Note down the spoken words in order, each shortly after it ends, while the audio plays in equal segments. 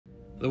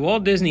The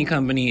Walt Disney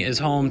Company is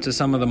home to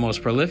some of the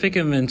most prolific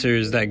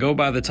inventors that go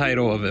by the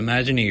title of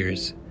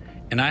Imagineers,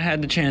 and I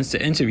had the chance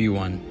to interview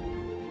one.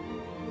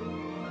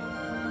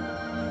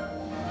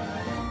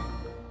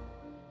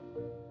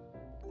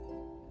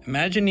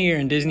 Imagineer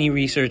and Disney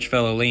Research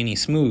Fellow Lanny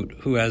Smoot,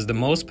 who has the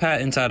most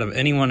patents out of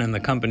anyone in the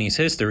company's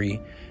history,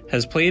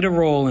 has played a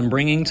role in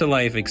bringing to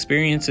life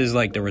experiences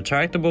like the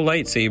retractable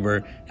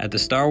lightsaber at the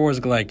Star Wars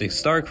Galactic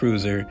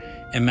Starcruiser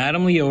and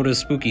Madame Leota's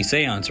spooky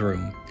séance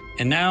room.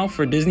 And now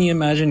for Disney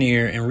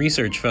Imagineer and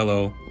Research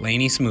Fellow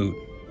Lanny Smoot.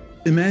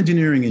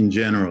 Imagineering in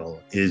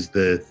general is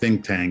the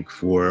think tank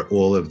for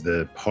all of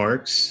the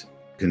parks,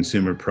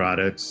 consumer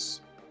products,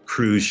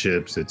 cruise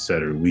ships,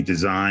 etc. We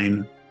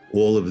design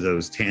all of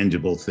those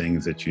tangible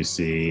things that you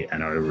see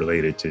and are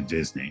related to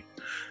Disney.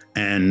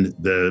 And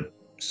the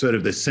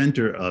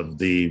center of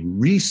the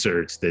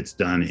research that's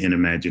done in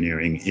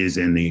Imagineering is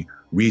in the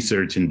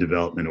research and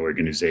development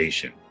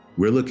organization.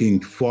 We're looking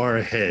far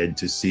ahead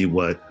to see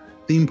what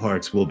theme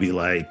parks will be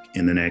like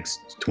in the next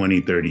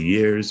 20, 30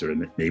 years, or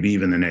maybe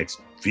even the next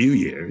few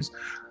years.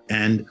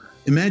 And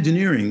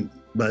Imagineering,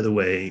 by the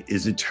way,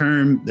 is a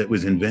term that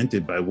was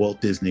invented by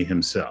Walt Disney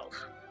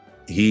himself.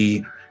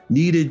 He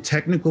needed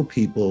technical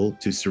people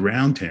to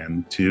surround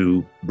him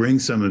to bring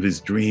some of his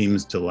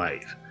dreams to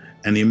life.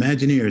 And the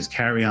Imagineers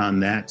carry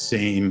on that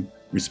same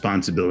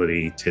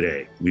responsibility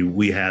today.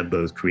 We have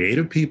both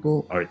creative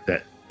people,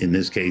 that in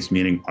this case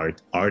meaning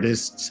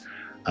artists,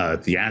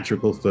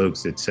 theatrical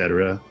folks,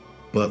 etc.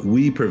 But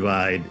we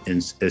provide,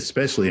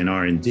 especially in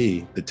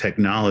R&D, the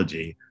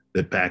technology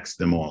that backs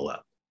them all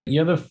up.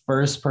 You're the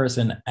first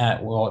person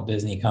at Walt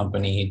Disney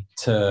Company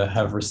to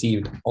have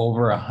received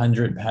over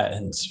 100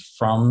 patents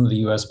from the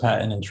U.S.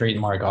 Patent and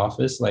Trademark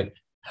Office. Like,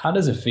 how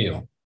does it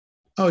feel?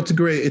 Oh, it's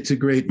a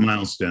great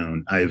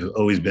milestone. I've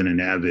always been an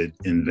avid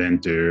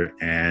inventor,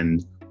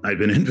 and I've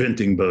been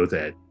inventing both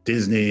at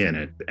Disney and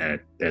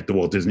at the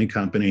Walt Disney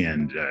Company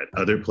and at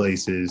other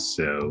places.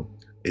 So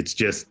it's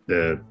just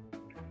a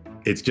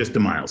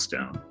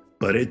milestone,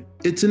 but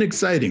it's an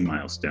exciting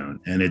milestone,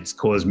 and it's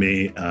caused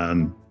me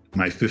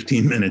my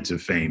 15 minutes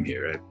of fame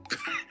here.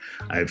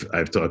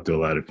 I've talked to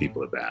a lot of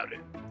people about it.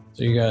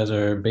 So you guys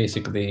are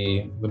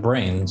basically the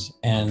brains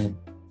and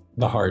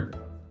the heart.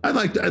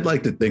 I'd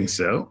like to think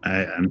so.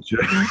 I'm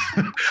sure.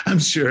 I'm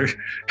sure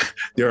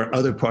there are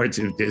other parts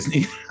of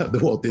Disney, of the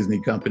Walt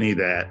Disney Company,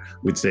 that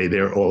would say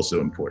they're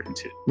also important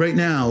too. Right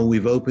now,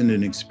 we've opened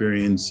an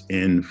experience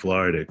in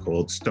Florida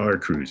called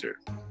Starcruiser,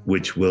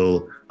 which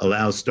will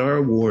allow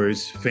Star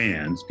Wars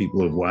fans, people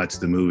who have watched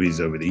the movies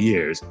over the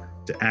years,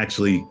 to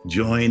actually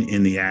join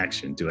in the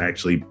action, to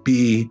actually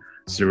be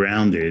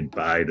surrounded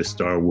by the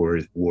Star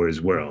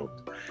Wars world.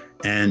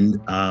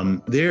 And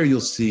there you'll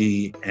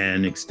see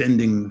an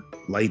extending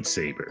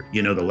lightsaber.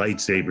 You know, the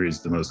lightsaber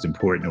is the most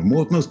important, or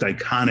most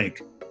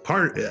iconic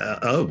part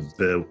of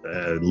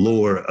the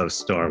lore of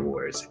Star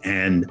Wars.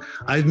 And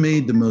I've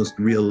made the most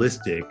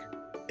realistic,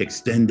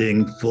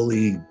 extending,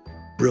 fully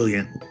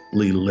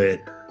brilliantly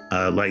lit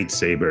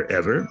lightsaber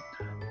ever.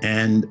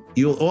 And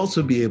you'll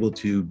also be able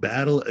to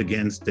battle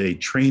against a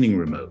training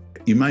remote.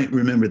 You might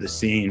remember the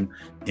scene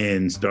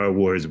in Star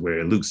Wars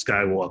where Luke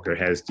Skywalker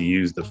has to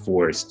use the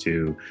Force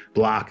to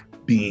block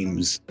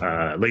beams,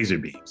 laser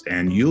beams,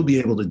 and you'll be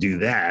able to do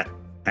that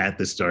at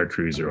the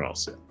Starcruiser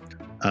also.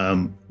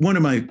 One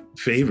of my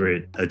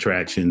favorite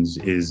attractions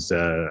is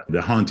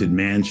the Haunted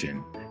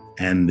Mansion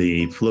and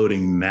the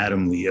floating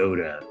Madame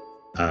Leota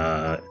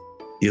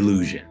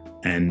illusion.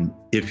 And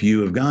if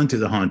you have gone to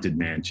the Haunted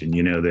Mansion,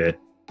 you know that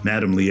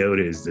Madame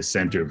Leota is the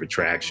center of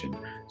attraction.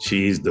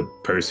 She's the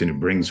person who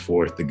brings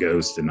forth the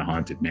ghost in the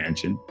Haunted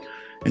Mansion.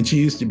 And she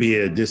used to be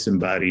a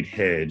disembodied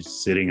head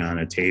sitting on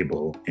a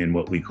table in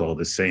what we call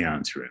the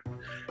séance room.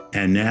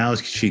 And now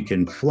she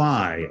can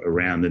fly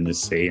around in the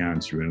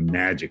séance room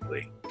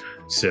magically.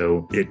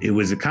 So it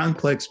was a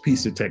complex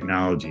piece of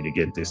technology to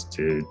get this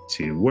to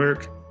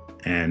work.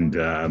 And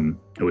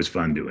it was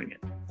fun doing it.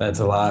 That's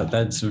a lot.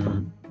 That's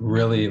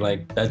really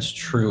that's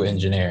true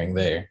engineering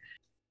there.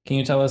 Can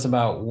you tell us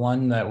about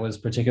one that was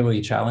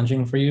particularly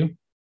challenging for you?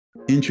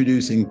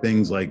 Introducing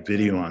things like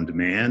video on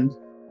demand.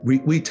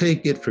 We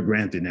take it for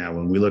granted now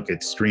when we look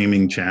at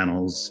streaming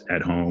channels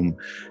at home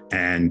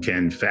and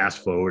can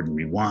fast forward and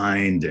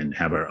rewind and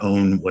have our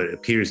own, what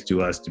appears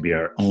to us to be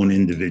our own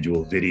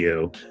individual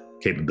video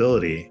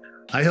capability.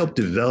 I helped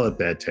develop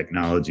that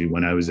technology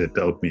when I was at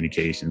Bell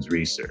Communications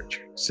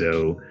Research.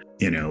 So,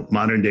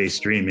 modern day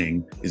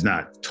streaming is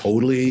not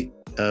totally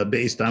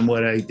based on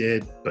what I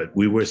did, but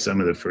we were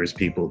some of the first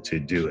people to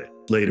do it.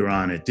 Later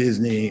on at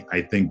Disney,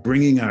 I think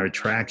bringing our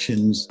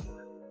attractions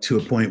to a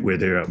point where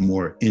they're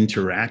more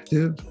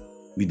interactive.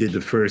 We did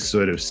the first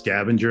sort of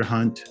scavenger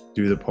hunt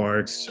through the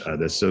parks,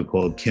 the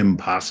so-called Kim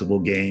Possible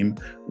game,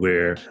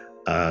 where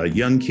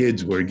young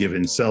kids were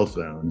given cell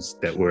phones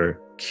that were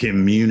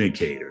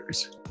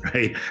communicators,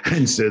 right?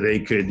 And so they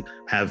could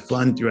have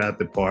fun throughout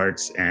the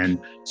parks, and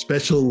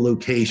special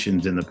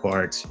locations in the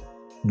parks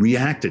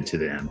reacted to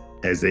them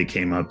as they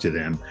came up to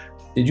them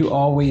Did you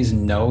always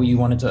know you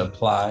wanted to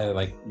apply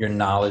like your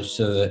knowledge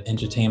to the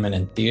entertainment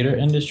and theater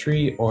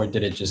industry, or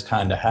did it just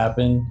kind of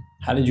happen?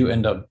 How did you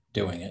end up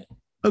doing it?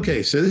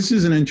 Okay, so this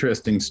is an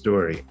interesting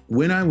story.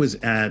 When I was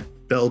at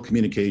Bell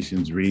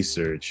Communications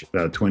Research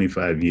about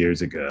 25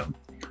 years ago,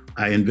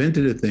 I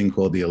invented a thing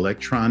called the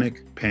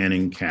electronic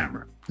panning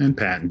camera and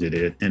patented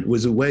it. And it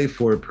was a way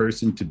for a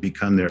person to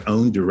become their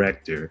own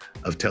director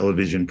of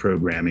television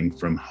programming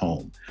from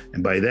home.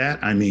 And by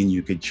that, I mean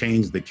you could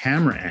change the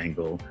camera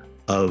angle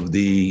of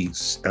the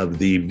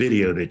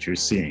video that you're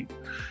seeing.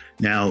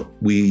 Now,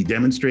 we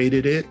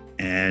demonstrated it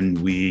and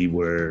we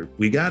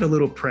got a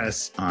little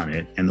press on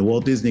it, and the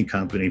Walt Disney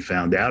Company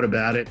found out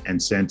about it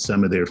and sent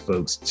some of their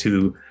folks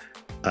to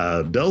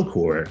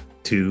Belcourt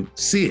to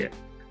see it.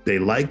 They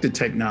liked the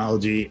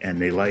technology and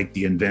they liked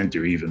the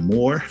inventor even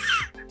more.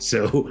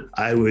 So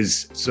I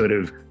was sort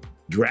of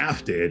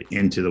drafted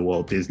into the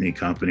Walt Disney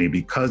Company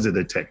because of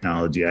the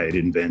technology I had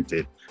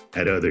invented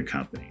at other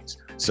companies.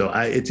 So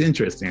it's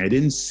interesting. I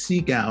didn't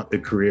seek out a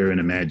career in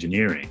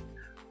Imagineering.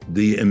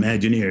 The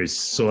Imagineers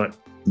sought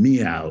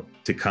me out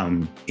to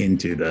come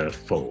into the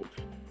fold.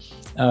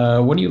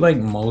 What do you like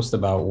most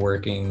about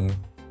working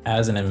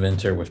as an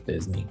inventor with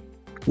Disney?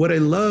 What I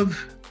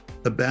love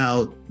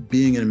about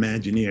being an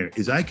Imagineer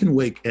is I can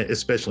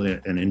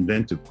especially an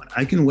inventive one,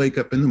 I can wake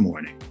up in the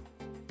morning,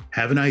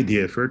 have an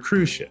idea for a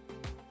cruise ship.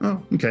 Oh,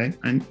 okay,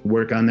 and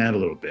work on that a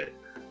little bit.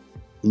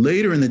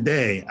 Later in the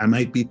day, I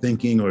might be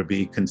thinking or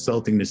be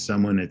consulting to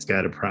someone that's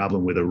got a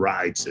problem with a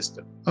ride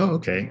system. Oh,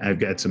 okay, I've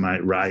got some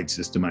ride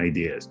system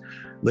ideas.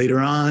 Later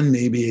on,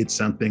 maybe it's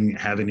something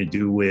having to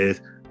do with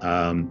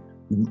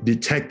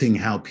detecting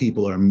how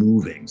people are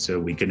moving so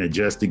we can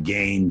adjust a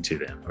gain to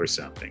them or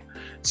something.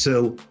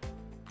 So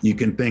you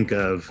can think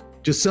of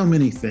just so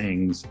many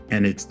things,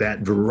 and it's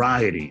that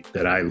variety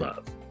that I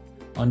love.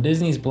 On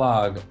Disney's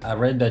blog, I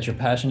read that you're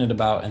passionate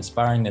about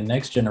inspiring the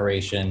next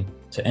generation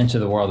to enter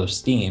the world of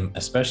STEAM,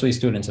 especially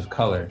students of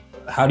color.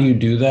 How do you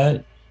do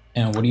that?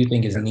 And what do you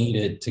think is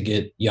needed to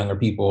get younger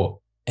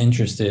people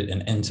interested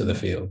and into the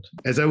field?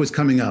 As I was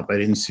coming up, I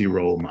didn't see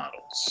role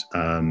models.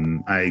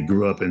 I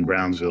grew up in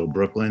Brownsville,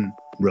 Brooklyn,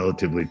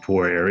 relatively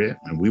poor area,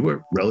 and we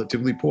were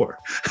relatively poor.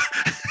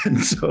 and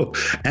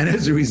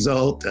as a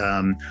result,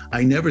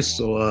 I never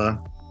saw,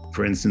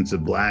 for instance, a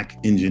Black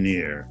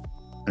engineer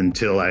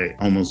until I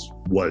almost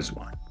was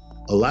one.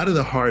 A lot of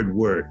the hard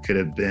work could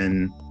have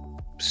been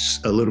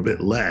a little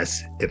bit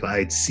less if I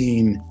had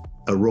seen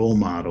a role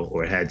model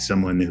or had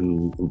someone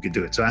who could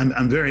do it. So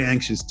I'm very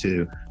anxious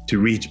to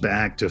reach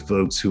back to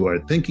folks who are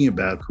thinking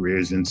about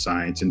careers in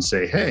science and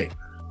say, hey,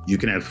 you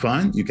can have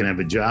fun, you can have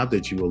a job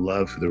that you will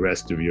love for the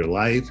rest of your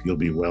life, you'll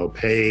be well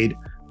paid,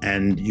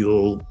 and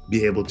you'll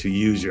be able to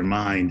use your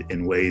mind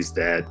in ways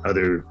that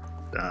other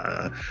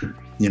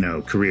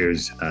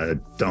careers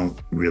don't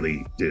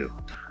really do.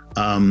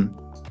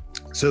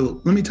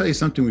 So let me tell you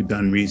something we've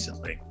done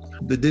recently.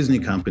 The Disney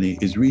Company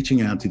is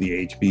reaching out to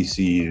the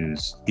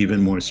HBCUs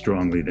even more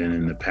strongly than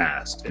in the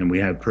past. And we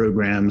have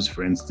programs,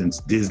 for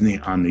instance, Disney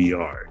on the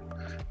Yard.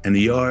 And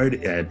the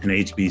Yard at an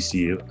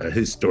HBCU, a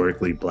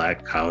historically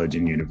Black college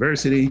and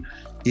university,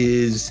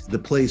 is the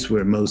place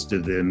where most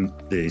of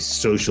the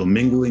social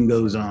mingling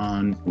goes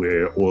on,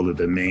 where all of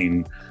the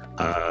main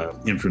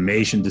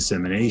information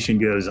dissemination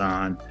goes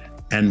on.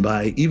 And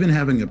by even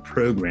having a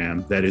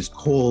program that is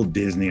called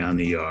Disney on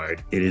the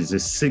Yard, it is a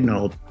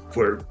signal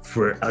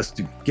for us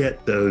to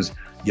get those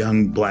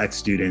young Black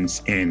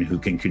students in who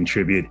can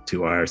contribute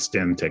to our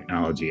STEM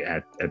technology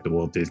at the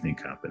Walt Disney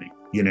Company.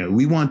 You know,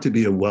 we want to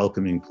be a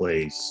welcoming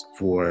place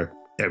for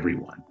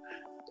everyone.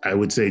 I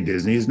would say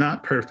Disney is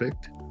not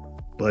perfect,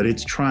 but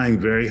it's trying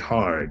very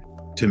hard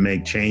to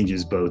make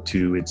changes both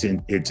to its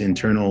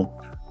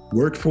internal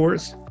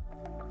workforce,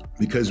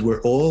 because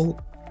we're all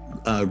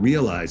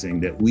realizing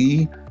that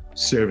we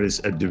service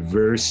a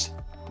diverse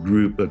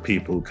group of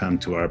people who come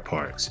to our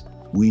parks.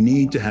 We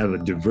need to have a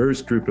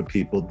diverse group of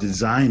people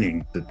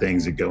designing the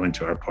things that go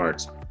into our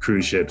parks: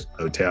 cruise ships,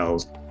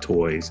 hotels,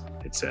 toys,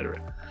 etc.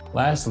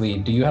 Lastly,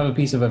 do you have a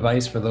piece of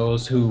advice for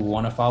those who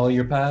want to follow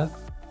your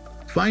path?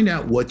 Find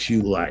out what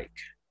you like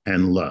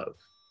and love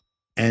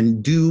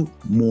and do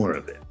more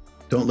of it.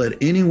 Don't let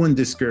anyone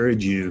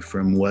discourage you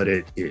from what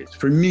it is.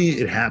 For me,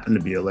 it happened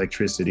to be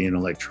electricity and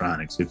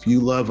electronics. If you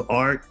love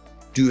art,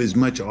 do as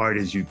much art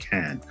as you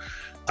can.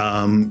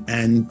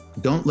 And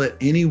don't let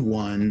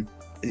anyone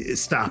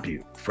stop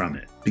you from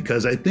it,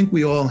 because I think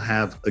we all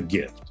have a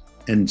gift,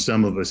 and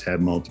some of us have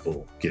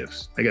multiple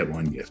gifts. I got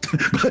one gift,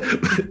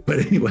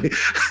 but anyway,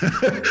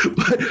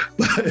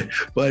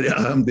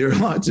 but there are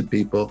lots of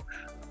people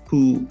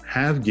who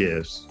have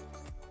gifts.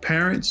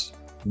 Parents,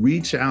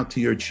 reach out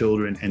to your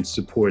children and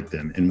support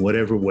them in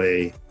whatever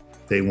way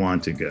they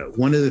want to go.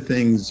 One of the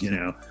things,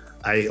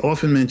 I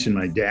often mention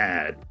my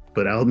dad,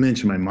 but I'll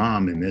mention my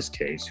mom in this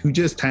case, who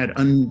just had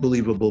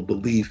unbelievable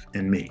belief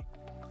in me.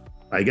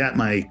 I got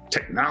my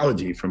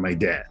technology from my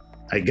dad.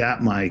 I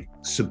got my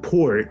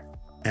support,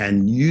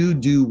 and you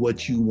do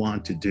what you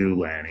want to do,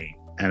 Lanny,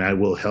 and I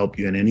will help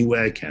you in any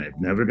way I can. I've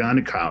never gone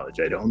to college.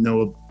 I don't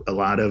know a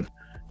lot of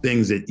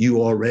things that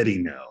you already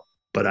know,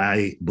 but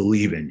I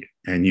believe in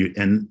you.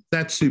 And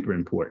that's super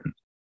important.